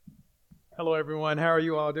Hello, everyone. How are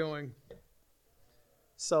you all doing?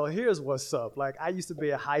 So here's what's up. Like, I used to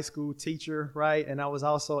be a high school teacher, right? And I was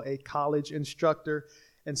also a college instructor.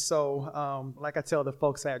 And so, like I tell the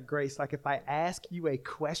folks at Grace, like if I ask you a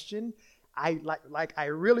question, I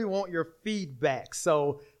really want your feedback.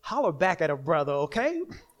 So holler back at a brother, okay?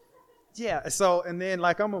 Yeah. So and then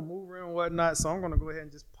like I'm a mover and whatnot. So I'm gonna go ahead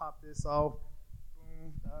and just pop this off.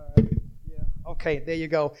 Boom. All right. Yeah. Okay. There you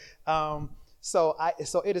go. So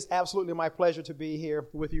it is absolutely my pleasure to be here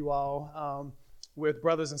with you all, with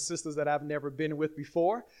brothers and sisters that I've never been with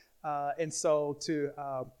before. And so to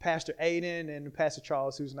Pastor Aiden and Pastor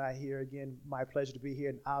Charles, who's not here, again, my pleasure to be here.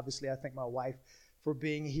 And obviously, I thank my wife for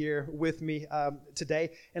being here with me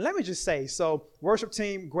today. And let me just say, so worship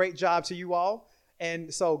team, great job to you all.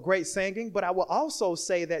 And so great singing. But I will also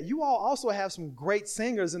say that you all also have some great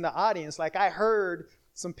singers in the audience. Like I heard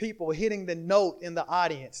some people hitting the note in the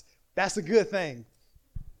audience. That's a good thing.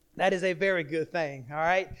 That is a very good thing. All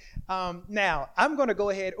right. Now, I'm going to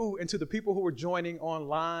go ahead and to the people who are joining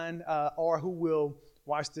online or who will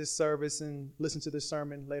watch this service and listen to this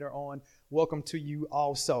sermon later on. Welcome to you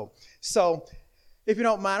also. So if you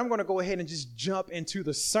don't mind, I'm going to go ahead and just jump into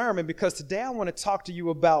the sermon because today I want to talk to you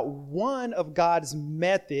about one of God's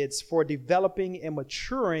methods for developing and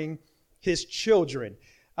maturing his children.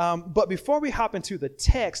 But before we hop into the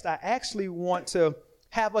text, I actually want to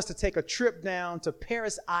have us to take a trip down to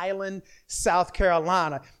Parris Island, South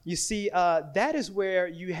Carolina. You see, that is where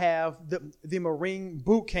you have the Marine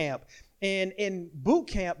boot camp. And in boot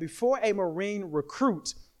camp, before a Marine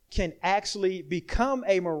recruit can actually become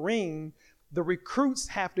a Marine, the recruits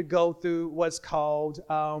have to go through what's called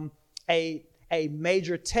a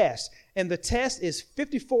major test. And the test is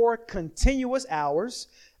 54 continuous hours.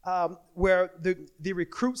 Where the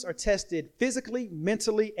recruits are tested physically,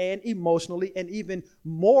 mentally, and emotionally, and even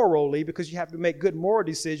morally, because you have to make good moral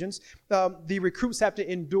decisions. The recruits have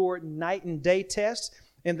to endure night and day tests,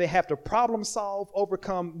 and they have to problem solve,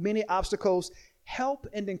 overcome many obstacles, help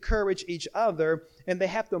and encourage each other, and they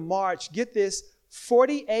have to march, get this,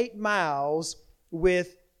 48 miles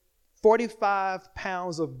with 45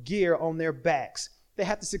 pounds of gear on their backs. They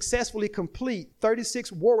have to successfully complete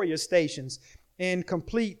 36 warrior stations and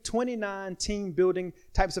complete 29 team building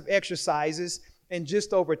types of exercises in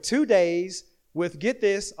just over 2 days with, get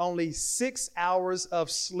this, only 6 hours of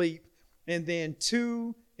sleep, and then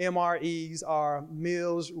 2 MREs are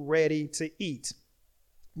meals ready to eat.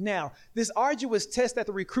 Now, this arduous test that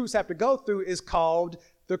the recruits have to go through is called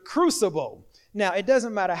the Crucible. Now, it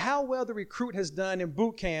doesn't matter how well the recruit has done in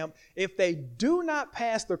boot camp. If they do not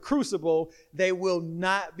pass the Crucible, they will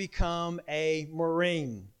not become a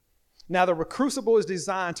Marine. Now, the Crucible is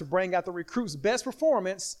designed to bring out the recruit's best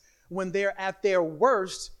performance when they're at their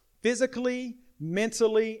worst physically,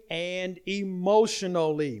 mentally, and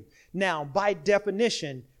emotionally. Now, by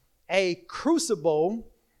definition, a crucible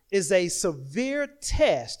is a severe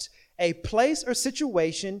test, a place or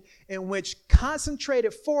situation in which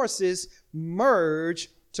concentrated forces merge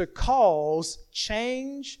to cause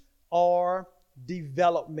change or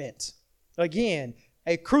development. Again,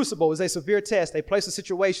 a crucible is a severe test, a place or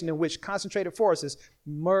situation in which concentrated forces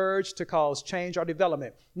merge to cause change or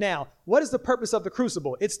development. Now, what is the purpose of the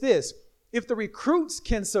crucible? It's this. If the recruits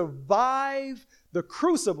can survive the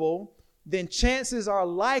crucible, then chances are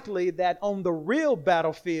likely that on the real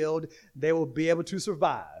battlefield, they will be able to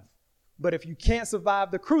survive. But if you can't survive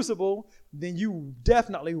the crucible, then you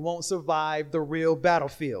definitely won't survive the real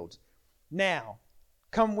battlefield. Now,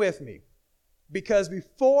 come with me. Because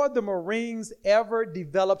before the Marines ever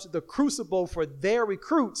developed the crucible for their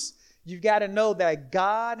recruits, you've got to know that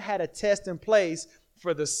God had a test in place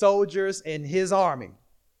for the soldiers in his army.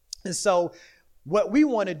 And so what we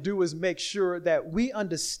want to do is make sure that we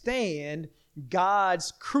understand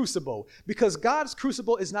God's crucible, because God's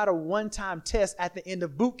crucible is not a one-time test at the end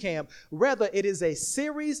of boot camp. Rather, it is a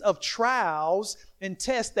series of trials and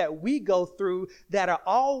tests that we go through that are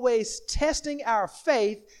always testing our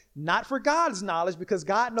faith, not for God's knowledge, because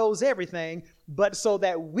God knows everything, but so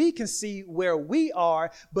that we can see where we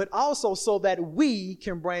are, but also so that we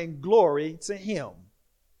can bring glory to him.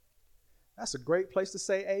 That's a great place to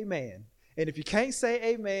say amen. And if you can't say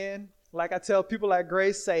amen, like I tell people at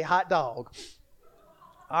Grace, say hot dog.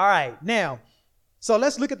 All right, now, so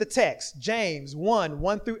let's look at the text. James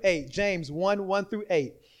 1:1-8. James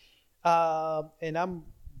 1:1-8. And I'm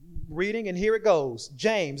reading, and here it goes.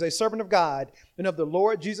 James, a servant of God and of the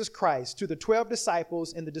Lord Jesus Christ, to the 12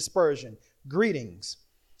 disciples in the dispersion, greetings.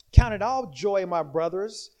 Count it all joy, my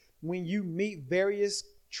brothers, when you meet various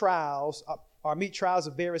trials or meet trials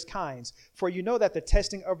of various kinds. For you know that the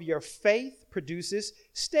testing of your faith produces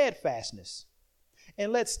steadfastness.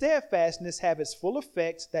 And let steadfastness have its full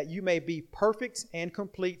effect, that you may be perfect and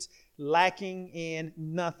complete, lacking in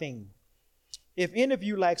nothing. If any of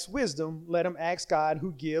you lacks wisdom, let him ask God,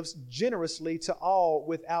 who gives generously to all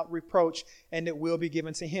without reproach, and it will be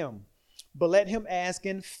given to him. But let him ask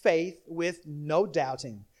in faith with no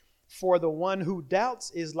doubting. For the one who doubts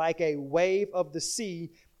is like a wave of the sea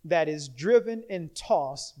that is driven and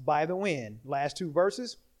tossed by the wind. Last two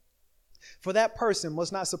verses. For that person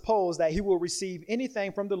must not suppose that he will receive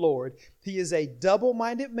anything from the Lord. He is a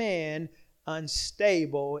double-minded man,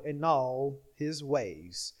 unstable in all his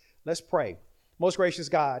ways. Let's pray. Most gracious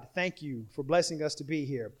God, thank you for blessing us to be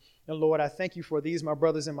here. And Lord, I thank you for these, my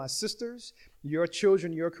brothers and my sisters, your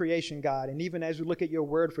children, your creation, God. And even as we look at your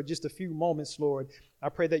word for just a few moments, Lord, I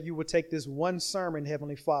pray that you would take this one sermon,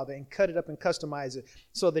 Heavenly Father, and cut it up and customize it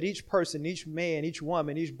so that each person, each man, each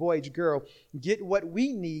woman, each boy, each girl get what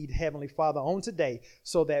we need, Heavenly Father, on today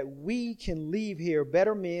so that we can leave here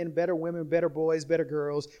better men, better women, better boys, better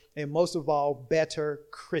girls, and most of all, better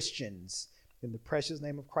Christians. In the precious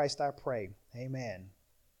name of Christ, I pray. Amen.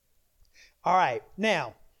 All right.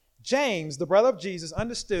 Now, James, the brother of Jesus,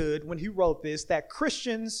 understood when he wrote this that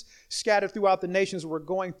Christians scattered throughout the nations were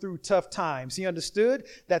going through tough times. He understood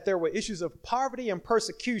that there were issues of poverty and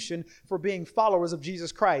persecution for being followers of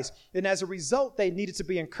Jesus Christ. And as a result, they needed to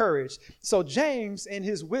be encouraged. So James, in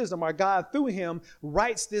his wisdom, or God through him,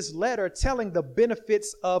 writes this letter telling the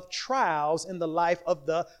benefits of trials in the life of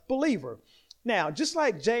the believer. Now, just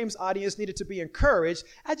like James' audience needed to be encouraged,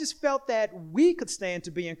 I just felt that we could stand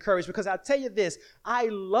to be encouraged because I'll tell you this, I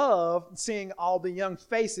love seeing all the young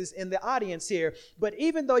faces in the audience here. But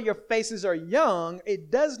even though your faces are young,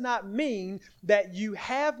 it does not mean that you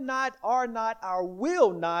have not, are not, or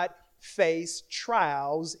will not face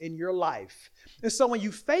trials in your life. And so when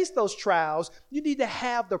you face those trials, you need to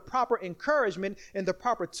have the proper encouragement and the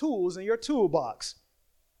proper tools in your toolbox.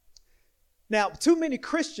 Now, too many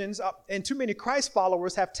Christians and too many Christ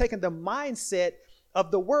followers have taken the mindset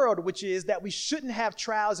of the world, which is that we shouldn't have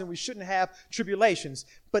trials and we shouldn't have tribulations.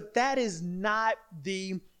 But that is not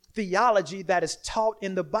the theology that is taught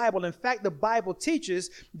in the Bible. In fact, the Bible teaches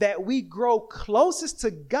that we grow closest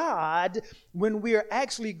to God when we are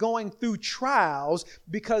actually going through trials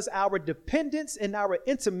because our dependence and our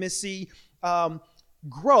intimacy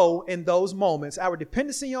grow in those moments. Our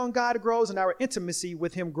dependency on God grows and our intimacy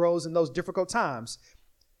with him grows in those difficult times.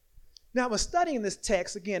 Now, when studying this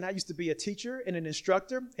text, again, I used to be a teacher and an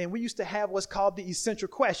instructor, and we used to have what's called the essential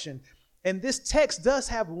question. And this text does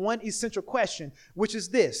have one essential question, which is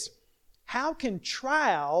this: how can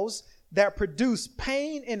trials that produce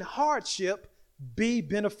pain and hardship be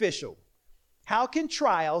beneficial? How can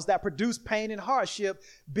trials that produce pain and hardship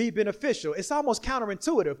be beneficial? It's almost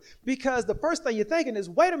counterintuitive because the first thing you're thinking is,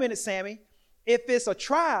 wait a minute, Sammy, if it's a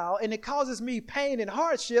trial and it causes me pain and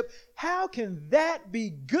hardship, how can that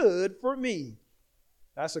be good for me?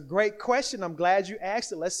 That's a great question. I'm glad you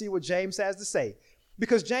asked it. Let's see what James has to say.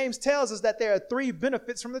 Because James tells us that there are three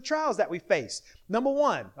benefits from the trials that we face. Number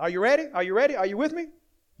one, are you ready? Are you ready? Are you with me?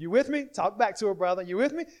 You with me? Talk back to her, brother. You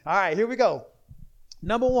with me? All right, here we go.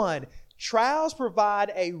 Number one, trials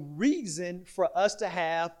provide a reason for us to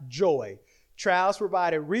have joy. Trials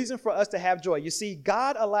provide a reason for us to have joy. You see,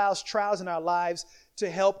 God allows trials in our lives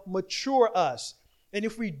to help mature us. And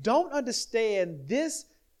if we don't understand this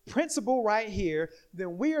principle right here,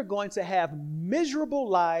 then we are going to have miserable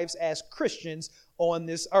lives as Christians on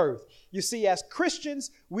this earth. You see, as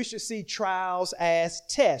Christians, we should see trials as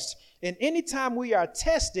tests. And anytime we are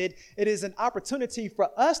tested, it is an opportunity for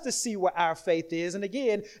us to see where our faith is. And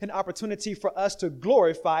again, an opportunity for us to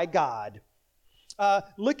glorify God.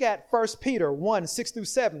 Look at 1 Peter 1, 6 through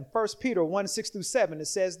 7. 1 Peter 1, 6 through 7. It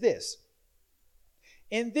says this: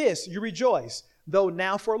 in this you rejoice, though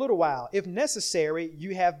now for a little while, if necessary,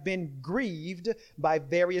 you have been grieved by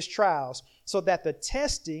various trials, so that the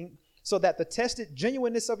tested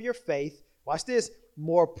genuineness of your faith, watch this,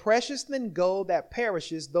 more precious than gold that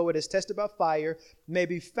perishes, though it is tested by fire, may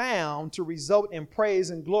be found to result in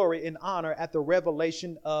praise and glory and honor at the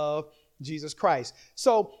revelation of Jesus Christ.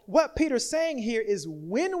 So what Peter's saying here is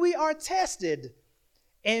when we are tested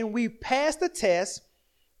and we pass the test,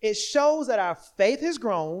 it shows that our faith has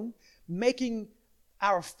grown, making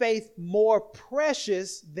our faith more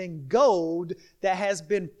precious than gold that has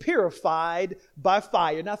been purified by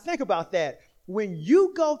fire. Now think about that. When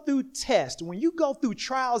you go through tests, when you go through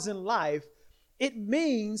trials in life, it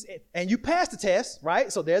means, and you pass the test,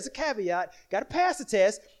 right? So there's a caveat, got to pass the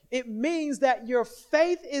test. It means that your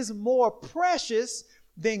faith is more precious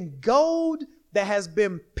than gold that has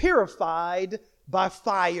been purified by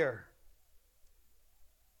fire.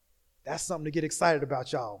 That's something to get excited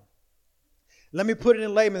about, y'all. Let me put it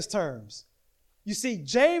in layman's terms. You see,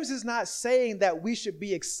 James is not saying that we should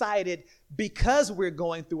be excited because we're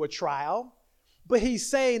going through a trial, but he's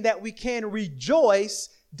saying that we can rejoice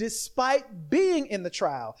despite being in the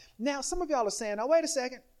trial. Now, some of y'all are saying, now, wait a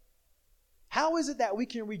second. How is it that we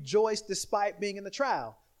can rejoice despite being in the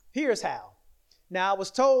trial? Here's how. Now, I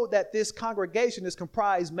was told that this congregation is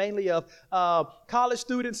comprised mainly of college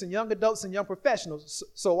students and young adults and young professionals.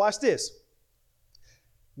 So watch this.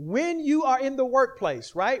 When you are in the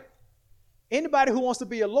workplace, right? Anybody who wants to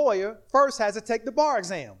be a lawyer first has to take the bar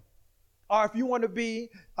exam. Or if you want to be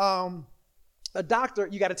a doctor,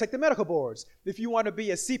 you got to take the medical boards. If you want to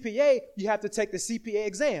be a CPA, you have to take the CPA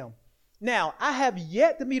exam. Now, I have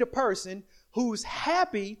yet to meet a person who's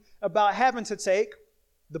happy about having to take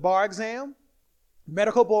the bar exam,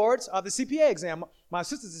 medical boards, or the CPA exam. My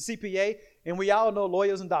sister's a CPA, and we all know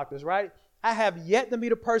lawyers and doctors, right? I have yet to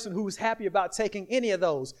meet a person who's happy about taking any of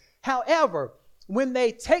those. However, when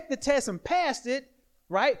they take the test and pass it,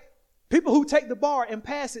 right? People who take the bar and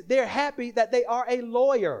pass it, they're happy that they are a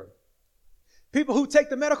lawyer. People who take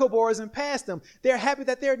the medical boards and pass them, they're happy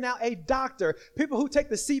that they're now a doctor. People who take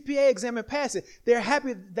the CPA exam and pass it, they're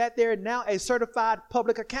happy that they're now a certified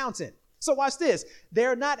public accountant. So watch this.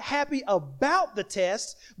 They're not happy about the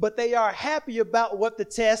test, but they are happy about what the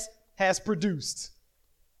test has produced.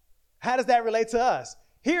 How does that relate to us?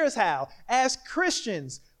 Here's how. As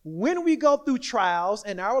Christians, when we go through trials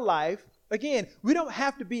in our life, again, we don't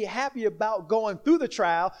have to be happy about going through the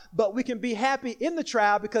trial, but we can be happy in the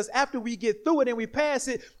trial because after we get through it and we pass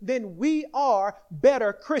it, then we are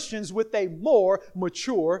better Christians with a more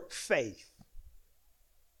mature faith.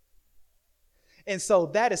 And so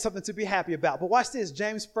that is something to be happy about. But watch this.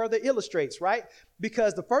 James further illustrates, right?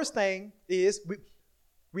 Because the first thing is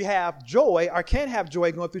we have joy or can have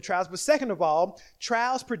joy going through trials. But second of all,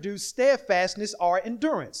 trials produce steadfastness or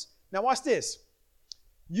endurance. Now watch this.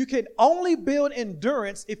 You can only build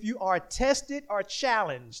endurance if you are tested or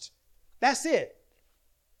challenged. That's it.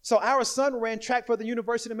 So our son ran track for the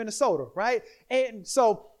University of Minnesota, right? And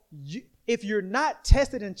so if you're not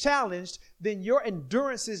tested and challenged, then your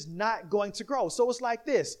endurance is not going to grow. So it's like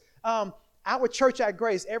this. Our church at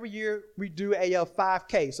Grace, every year we do a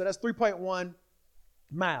 5K. So that's 3.1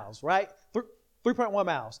 miles, right? 3.1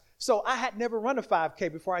 miles. So I had never run a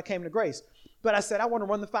 5K before I came to Grace. But I said, I want to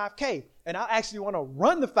run the 5K. And I actually want to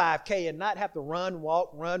run the 5K and not have to run,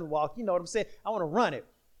 walk. You know what I'm saying? I want to run it.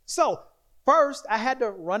 So first, I had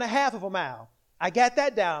to run a half of a mile. I got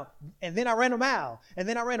that down. And then I ran a mile. And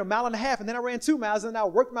then I ran a mile and a half. And then I ran 2 miles. And I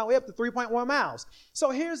worked my way up to 3.1 miles. So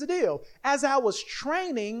here's the deal. As I was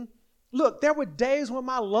training, look, there were days when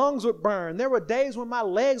my lungs would burn. There were days when my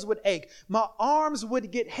legs would ache. My arms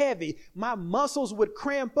would get heavy. My muscles would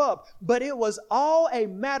cramp up. But it was all a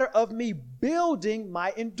matter of me building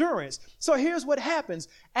my endurance. So here's what happens.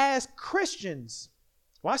 As Christians,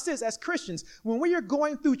 watch this, as Christians, when we are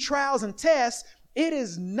going through trials and tests, it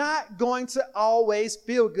is not going to always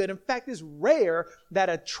feel good. In fact, it's rare that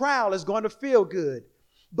a trial is going to feel good.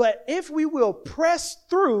 But if we will press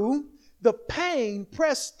through the pain,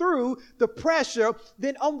 press through the pressure,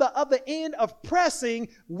 then on the other end of pressing,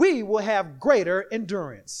 we will have greater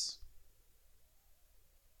endurance.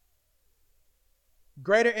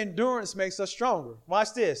 Greater endurance makes us stronger.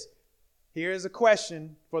 Watch this. Here's a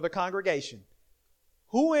question for the congregation.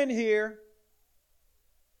 Who in here,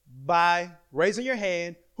 by raising your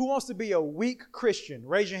hand, who wants to be a weak Christian?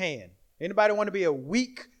 Raise your hand. Anybody want to be a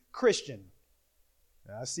weak Christian?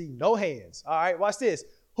 I see no hands. All right, watch this.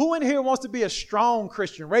 Who in here wants to be a strong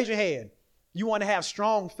Christian? Raise your hand. You want to have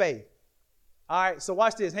strong faith. All right, so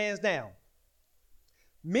watch this, hands down.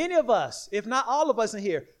 Many of us, if not all of us in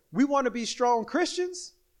here, we want to be strong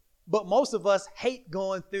Christians, but most of us hate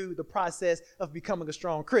going through the process of becoming a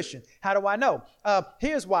strong Christian. How do I know?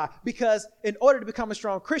 Here's why. Because in order to become a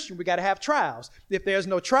strong Christian, we got to have trials. If there's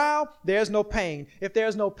no trial, there's no pain. If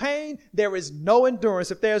there's no pain, there is no endurance.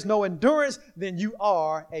 If there's no endurance, then you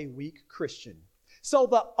are a weak Christian. So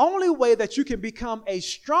the only way that you can become a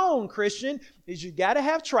strong Christian is you got to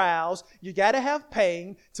have trials, you got to have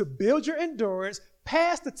pain to build your endurance,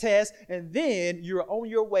 pass the test, and then you're on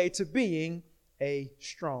your way to being a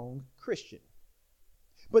strong Christian.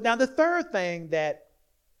 But now the third thing that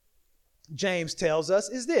James tells us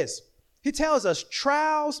is this. He tells us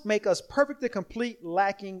trials make us perfect and complete,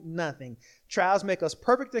 lacking nothing. Trials make us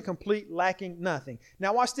perfect and complete, lacking nothing.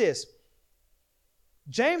 Now watch this.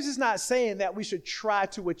 James is not saying that we should try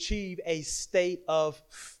to achieve a state of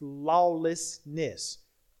flawlessness.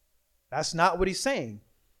 That's not what he's saying.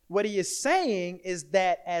 What he is saying is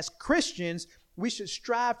that as Christians, we should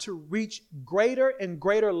strive to reach greater and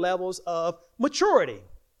greater levels of maturity,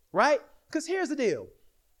 right? Because here's the deal.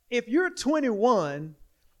 If you're 21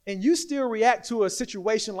 and you still react to a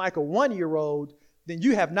situation like a 1-year-old, then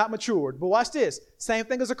you have not matured. But watch this. Same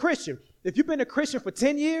thing as a Christian. If you've been a Christian for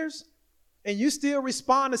 10 years and you still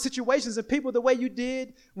respond to situations and people the way you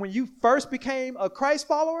did when you first became a Christ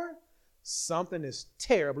follower, something is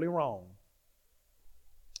terribly wrong.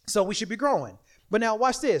 So we should be growing. But now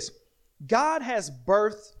watch this. God has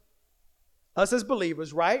birthed us as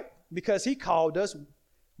believers, right? Because he called us.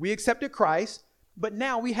 We accepted Christ. But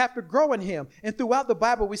now we have to grow in him. And throughout the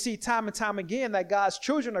Bible, we see time and time again that God's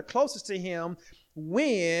children are closest to him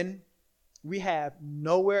when we have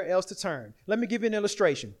nowhere else to turn. Let me give you an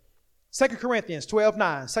illustration. 2 Corinthians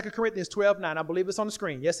 12:9. 2 Corinthians 12:9. I believe it's on the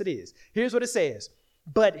screen. Yes, it is. Here's what it says.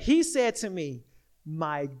 But he said to me,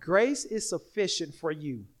 my grace is sufficient for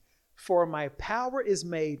you, for my power is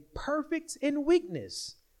made perfect in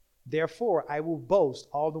weakness. Therefore, I will boast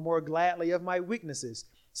all the more gladly of my weaknesses,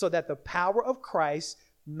 so that the power of Christ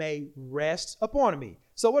may rest upon me.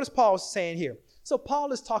 So what is Paul saying here? So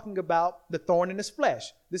Paul is talking about the thorn in his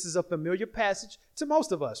flesh. This is a familiar passage to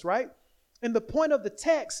most of us, right? And the point of the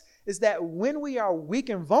text is that when we are weak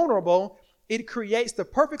and vulnerable, it creates the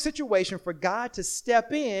perfect situation for God to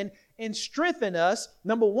step in and strengthen us.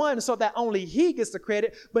 Number one, so that only he gets the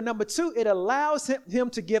credit. But number two, it allows him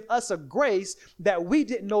to give us a grace that we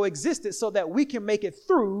didn't know existed so that we can make it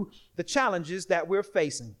through the challenges that we're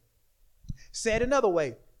facing. Said another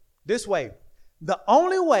way, this way, the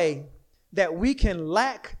only way that we can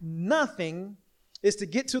lack nothing is to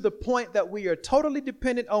get to the point that we are totally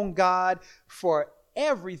dependent on God for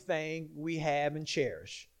everything we have and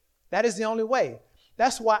cherish. That is the only way.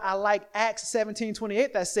 That's why I like Acts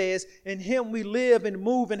 17:28 that says, in him we live and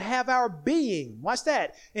move and have our being. Watch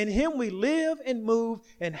that. In him we live and move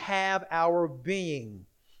and have our being,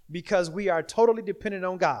 because we are totally dependent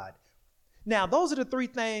on God. Now, those are the three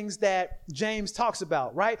things that James talks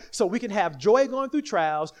about, right? So we can have joy going through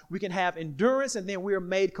trials, we can have endurance, and then we are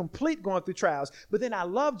made complete going through trials. But then I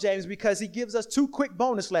love James because he gives us 2 quick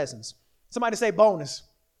bonus lessons. Somebody say bonus.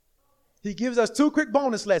 He gives us 2 quick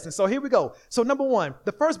bonus lessons. So here we go. So number 1,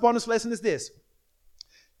 the first bonus lesson is this.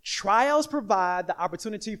 Trials provide the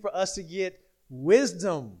opportunity for us to get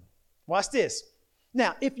wisdom. Watch this.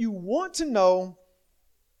 Now, if you want to know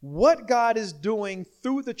what God is doing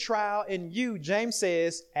through the trial in you, James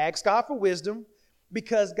says, ask God for wisdom,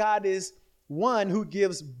 because God is one who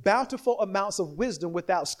gives bountiful amounts of wisdom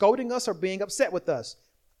without scolding us or being upset with us.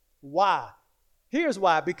 Why? Here's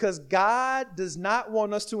why. Because God does not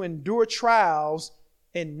want us to endure trials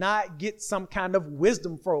and not get some kind of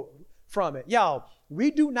wisdom from it. Y'all,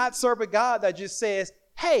 we do not serve a God that just says,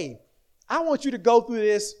 hey, I want you to go through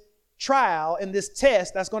this trial and this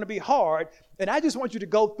test that's going to be hard, and I just want you to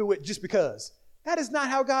go through it just because. That is not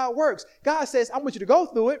how God works. God says, I want you to go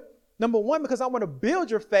through it. Number 1, because I want to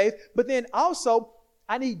build your faith, but then also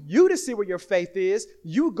I need you to see where your faith is.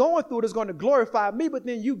 You going through it is going to glorify me, but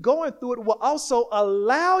then you going through it will also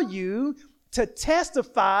allow you to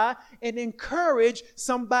testify and encourage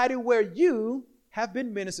somebody where you have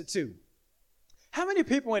been ministered to. How many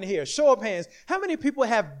people in here, show of hands, how many people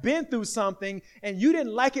have been through something and you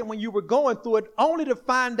didn't like it when you were going through it, only to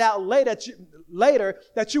find out later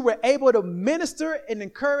that you were able to minister and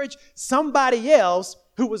encourage somebody else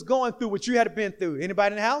who was going through what you had been through?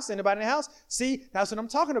 Anybody in the house? Anybody in the house? See, that's what I'm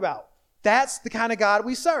talking about. That's the kind of God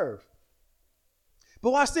we serve.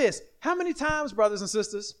 But watch this. How many times, brothers and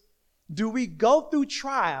sisters, do we go through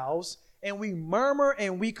trials and we murmur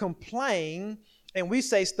and we complain and we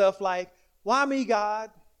say stuff like, why me, God?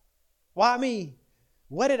 Why me?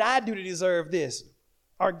 What did I do to deserve this?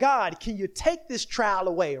 Or God, can you take this trial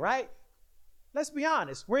away, right? Let's be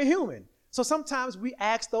honest. We're human. So sometimes we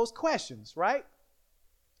ask those questions, right?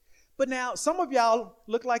 But now some of y'all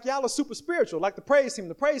look like y'all are super spiritual, like the praise team.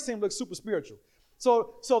 The praise team looks super spiritual.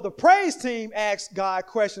 So the praise team asks God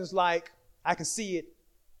questions like, I can see it.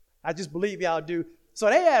 I just believe y'all do. So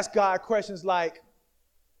they ask God questions like,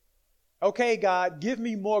 okay, God, give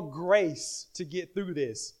me more grace to get through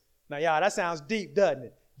this. Now, y'all, that sounds deep, doesn't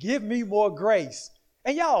it? Give me more grace.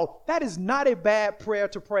 And y'all, that is not a bad prayer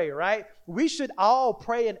to pray, right? We should all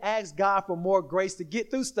pray and ask God for more grace to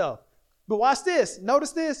get through stuff. But watch this.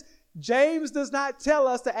 Notice this. James does not tell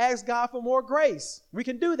us to ask God for more grace. We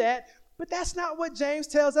can do that, but that's not what James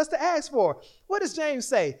tells us to ask for. What does James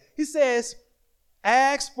say? He says,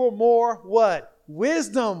 ask for more what?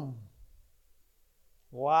 Wisdom.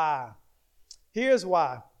 Why? Here's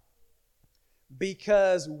why.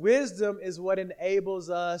 Because wisdom is what enables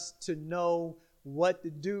us to know what to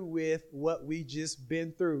do with what we just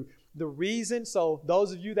been through. The reason, so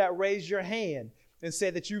those of you that raised your hand, and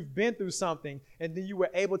said that you've been through something and then you were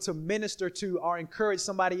able to minister to or encourage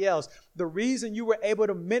somebody else. The reason you were able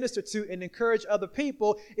to minister to and encourage other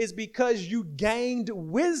people is because you gained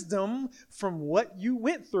wisdom from what you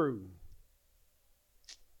went through.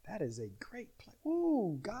 That is a great place.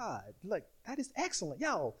 Ooh, God, look, that is excellent.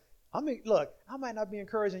 Y'all, look, I might not be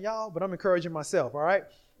encouraging y'all, but I'm encouraging myself, all right?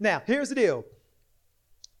 Now, here's the deal.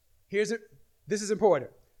 This is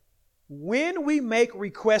important. When we make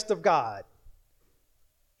request of God,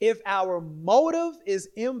 if our motive is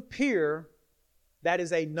impure, that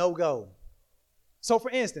is a no-go. So, for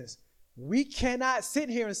instance, we cannot sit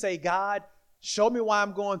here and say, God, show me why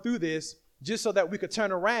I'm going through this, just so that we could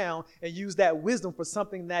turn around and use that wisdom for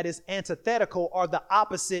something that is antithetical or the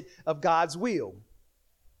opposite of God's will.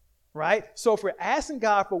 Right? So if we're asking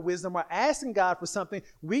God for wisdom or asking God for something,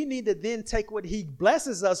 we need to then take what he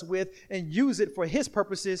blesses us with and use it for his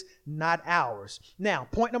purposes, not ours. Now,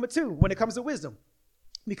 point number 2, when it comes to wisdom,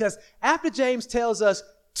 because after James tells us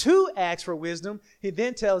to ask for wisdom, he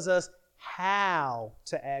then tells us how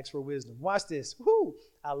to ask for wisdom. Watch this. Woo!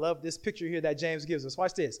 I love this picture here that James gives us.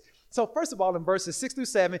 Watch this. So first of all, in verses 6 through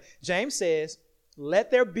 7, James says,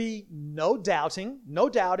 let there be no doubting.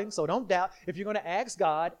 So don't doubt. If you're going to ask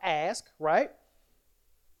God, ask, right?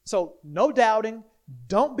 So no doubting.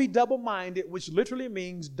 Don't be double-minded, which literally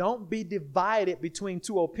means don't be divided between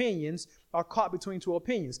two opinions or caught between two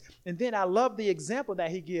opinions. And then I love the example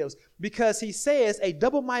that he gives, because he says a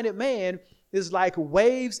double-minded man is like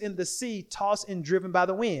waves in the sea tossed and driven by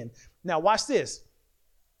the wind. Now watch this.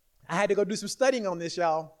 I had to go do some studying on this,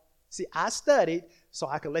 y'all. See, I studied so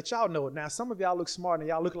I could let y'all know it. Now, some of y'all look smart and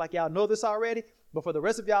y'all look like y'all know this already, but for the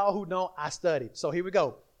rest of y'all who don't, I studied. So here we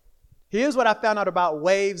go. Here's what I found out about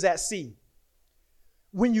waves at sea.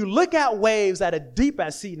 When you look at waves that are deep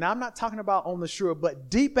at sea, now I'm not talking about on the shore, but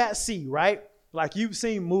deep at sea, right? Like you've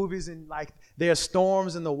seen movies and like there are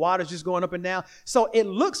storms and the water's just going up and down. So it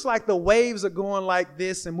looks like the waves are going like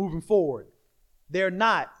this and moving forward. They're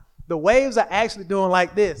not. The waves are actually doing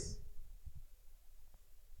like this.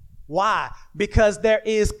 Why? Because there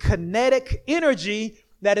is kinetic energy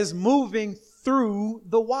that is moving through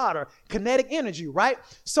the water. Kinetic energy, right?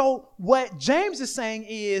 So what James is saying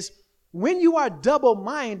is, when you are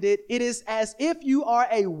double-minded, it is as if you are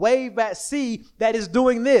a wave at sea that is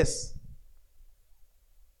doing this.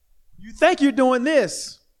 You think you're doing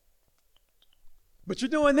this, but you're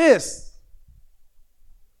doing this.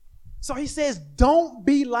 So he says, don't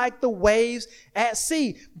be like the waves at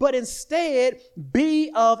sea, but instead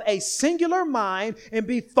be of a singular mind and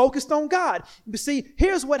be focused on God. You see,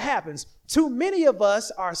 here's what happens. Too many of us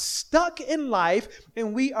are stuck in life,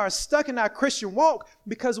 and we are stuck in our Christian walk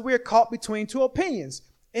because we're caught between two opinions.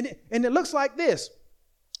 And it looks like this.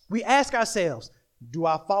 We ask ourselves, do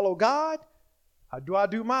I follow God or do I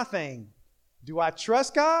do my thing? Do I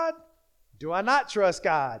trust God? Do I not trust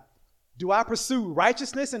God? Do I pursue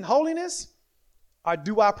righteousness and holiness, or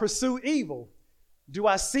do I pursue evil? Do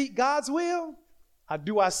I seek God's will, or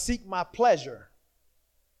do I seek my pleasure?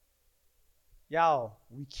 Y'all,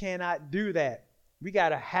 we cannot do that. We got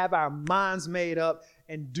to have our minds made up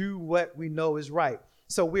and do what we know is right.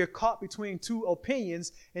 So we're caught between two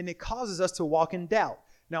opinions, and it causes us to walk in doubt.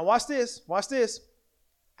 Now watch this. Watch this.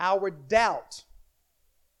 Our doubt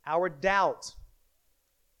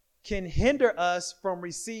can hinder us from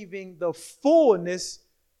receiving the fullness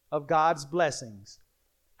of God's blessings.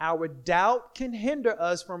 Our doubt can hinder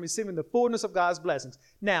us from receiving the fullness of God's blessings.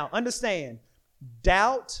 Now, understand,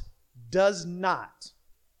 doubt does not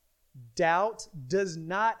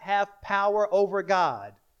have power over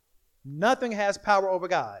God. Nothing has power over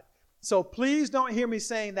God. So please don't hear me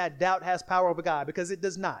saying that doubt has power over God, because it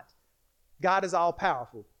does not. God is all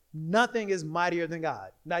powerful. Nothing is mightier than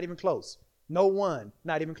God. Not even close. No one,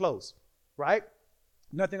 not even close, right?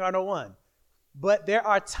 Nothing or no one. But there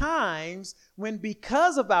are times when,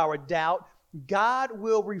 because of our doubt, God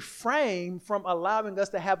will refrain from allowing us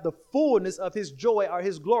to have the fullness of his joy or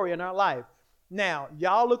his glory in our life. Now,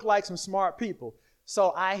 y'all look like some smart people.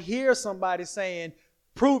 So I hear somebody saying,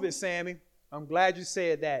 prove it, Sammy. I'm glad you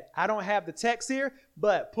said that. I don't have the text here,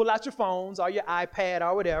 but pull out your phones or your iPad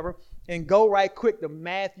or whatever and go right quick to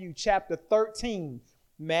Matthew chapter 13.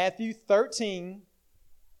 Matthew 13,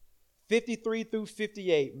 53 through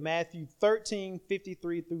 58. Matthew 13,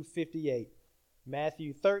 53 through 58.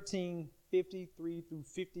 Matthew 13, 53 through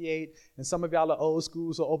 58. And some of y'all are old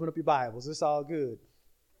school, so open up your Bibles. It's all good.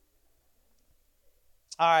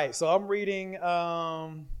 All right, so I'm reading,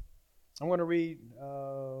 I'm going to read,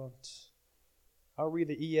 I'll read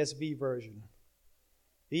the ESV version.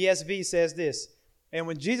 The ESV says this: And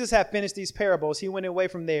when Jesus had finished these parables, he went away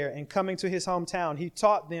from there, and coming to his hometown, he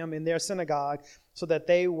taught them in their synagogue, so that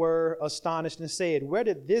they were astonished and said, "Where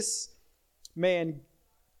did this man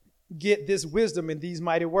get this wisdom and these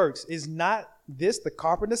mighty works? Is not this the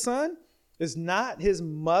carpenter's son? Is not his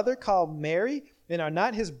mother called Mary? And are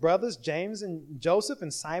not his brothers James and Joseph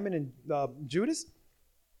and Simon and Judas?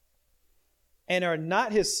 And are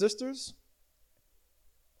not his sisters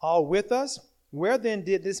all with us? Where then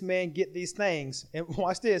did this man get these things?" And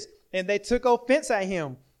watch this. "And they took offense at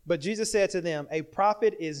him. But Jesus said to them, a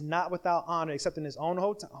prophet is not without honor except in his own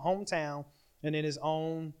hometown and in his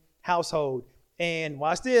own household." And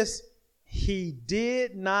watch this. "He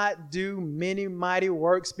did not do many mighty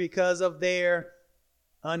works because of their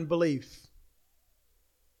unbelief."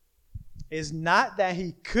 It's not that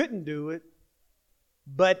he couldn't do it,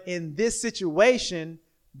 but in this situation,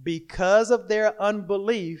 because of their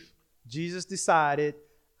unbelief, Jesus decided,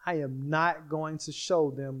 I am not going to show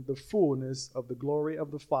them the fullness of the glory of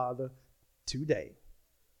the Father today.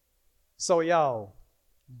 So y'all,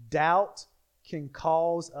 doubt can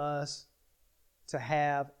cause us to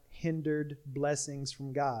have hindered blessings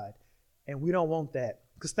from God. And we don't want that.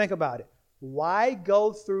 Because think about it. Why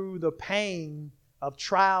go through the pain of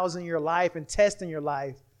trials in your life and tests in your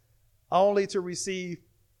life only to receive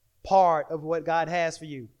part of what God has for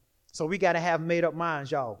you? So we got to have made up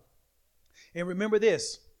minds, y'all. And remember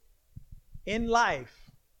this, in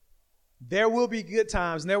life, there will be good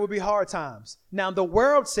times and there will be hard times. Now, the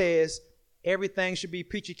world says everything should be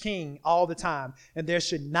peachy keen all the time, and there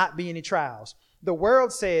should not be any trials. The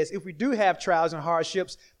world says if we do have trials and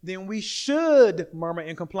hardships, then we should murmur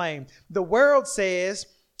and complain. The world says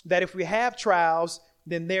that if we have trials,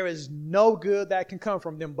 then there is no good that can come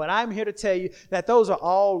from them. But I'm here to tell you that those are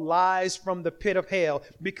all lies from the pit of hell,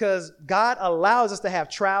 because God allows us to have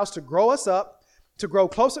trials to grow us up, to grow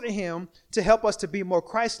closer to him, to help us to be more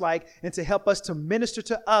Christ-like, and to help us to minister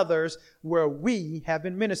to others where we have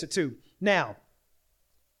been ministered to. Now,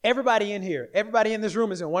 everybody in here, everybody in this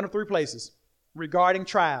room is in one of three places regarding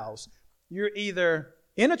trials. You're either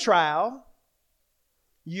in a trial,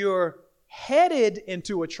 you're headed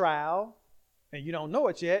into a trial, and you don't know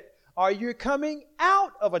it yet, or you're coming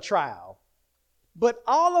out of a trial. But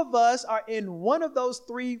all of us are in one of those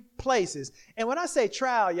three places. And when I say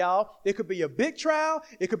trial, y'all, it could be a big trial,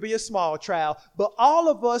 it could be a small trial, but all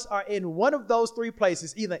of us are in one of those three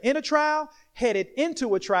places, either in a trial, headed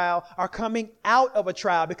into a trial, or coming out of a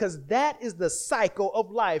trial, because that is the cycle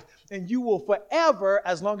of life. And you will forever,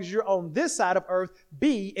 as long as you're on this side of earth,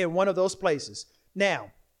 be in one of those places.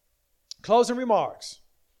 Now, closing remarks.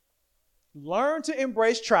 Learn to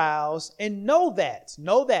embrace trials and know that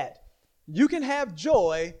you can have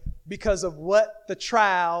joy because of what the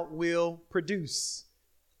trial will produce.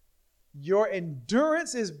 Your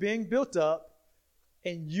endurance is being built up,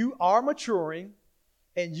 and you are maturing,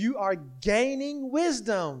 and you are gaining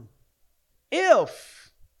wisdom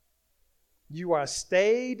if you are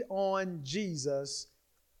stayed on Jesus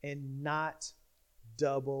and not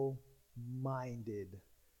double-minded.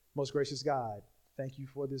 Most gracious God, thank you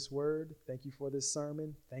for this word. Thank you for this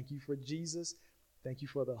sermon. Thank you for Jesus. Thank you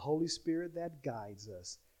for the Holy Spirit that guides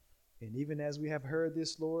us. And even as we have heard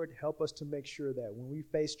this, Lord, help us to make sure that when we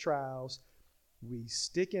face trials, we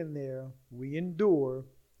stick in there, we endure,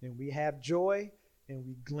 and we have joy, and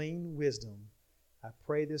we glean wisdom. I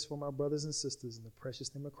pray this for my brothers and sisters. In the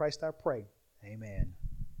precious name of Christ I pray. Amen.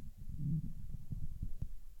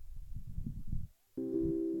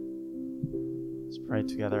 Let's pray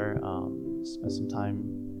together. Spend some time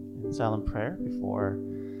in silent prayer before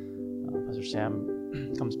Pastor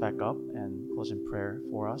Sam comes back up and close in prayer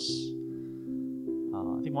for us.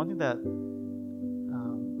 I think one thing that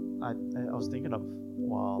I was thinking of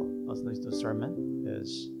while I was listening to the sermon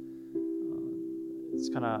is it's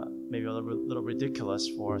kind of maybe a little ridiculous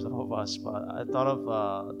for some of us, but I thought of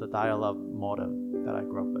the dial-up modem that I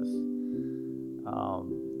grew up with.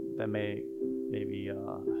 That may maybe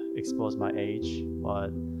expose my age,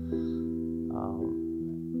 but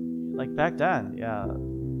like back then, yeah,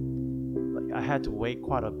 like I had to wait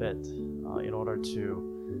quite a bit in order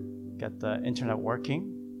to get the internet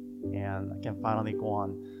working, and I can finally go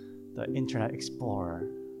on the Internet Explorer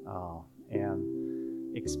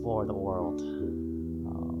and explore the world.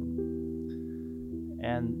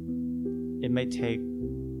 And it may take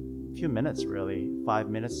a few minutes, really, 5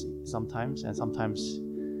 minutes sometimes, and sometimes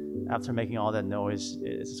after making all that noise,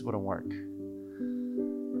 it just wouldn't work.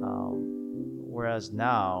 Whereas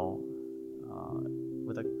now,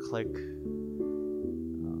 with a click,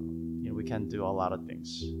 we can do a lot of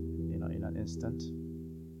things, in an instant.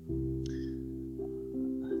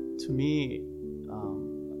 To me,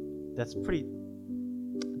 that's pretty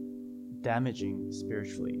damaging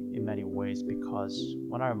spiritually in many ways, because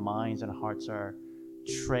when our minds and hearts are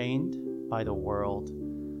trained by the world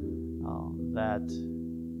that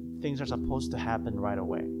things are supposed to happen right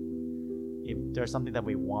away. If there's something that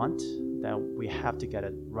we want, then we have to get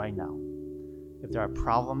it right now. If there are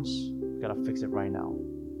problems, we gotta fix it right now.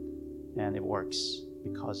 And it works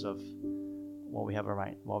because of what we have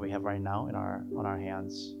right now on our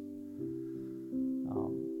hands.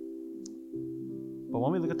 But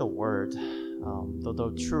when we look at the Word,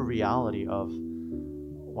 the true reality of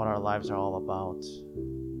what our lives are all about,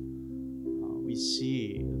 we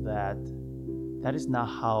see that is not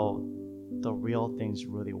how the real things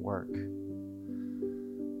really work.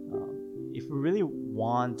 If we really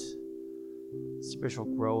want spiritual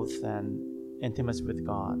growth and intimacy with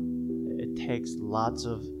God, it takes lots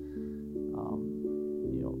of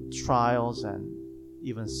trials and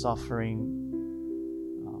even suffering,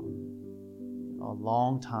 a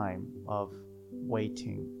long time of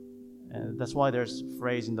waiting. And that's why there's a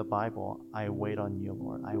phrase in the Bible, I wait on you,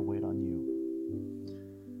 Lord, I wait on you.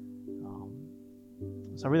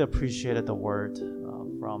 So I really appreciated the word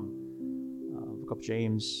from the book of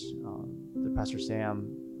James, the Pastor Sam,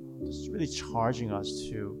 just really charging us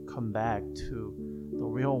to come back to the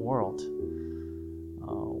real world,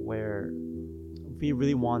 where we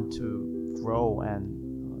really want to grow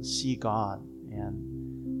and see God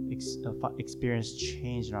and experience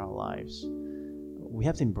change in our lives. We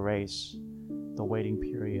have to embrace the waiting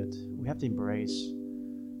period. We have to embrace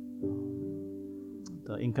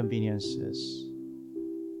the inconveniences,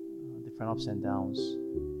 different ups and downs.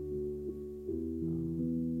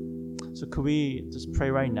 So could we just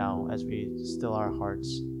pray right now as we still our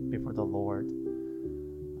hearts before the Lord?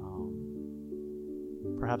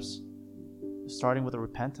 Perhaps starting with a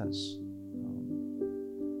repentance.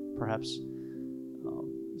 Perhaps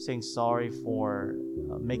saying sorry for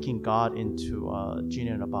making God into a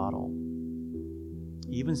genie in a bottle.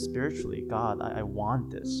 Even spiritually, God, I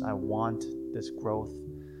want this. I want this growth.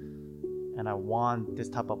 And I want this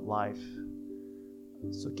type of life.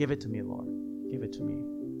 So give it to me, Lord. Give it to me.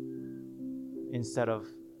 Instead of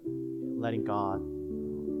letting God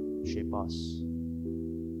shape us.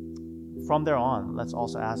 From there on, let's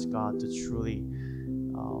also ask God to truly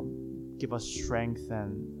give us strength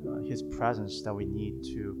and His presence that we need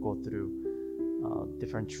to go through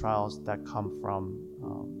different trials that come from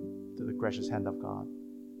the gracious hand of God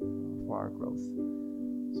for our growth.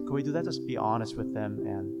 So can we do that? Just be honest with Him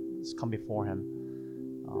and just come before Him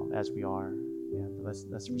as we are, and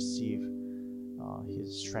let's receive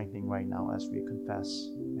His strengthening right now as we confess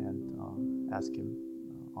and ask Him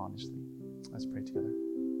honestly. Let's pray together.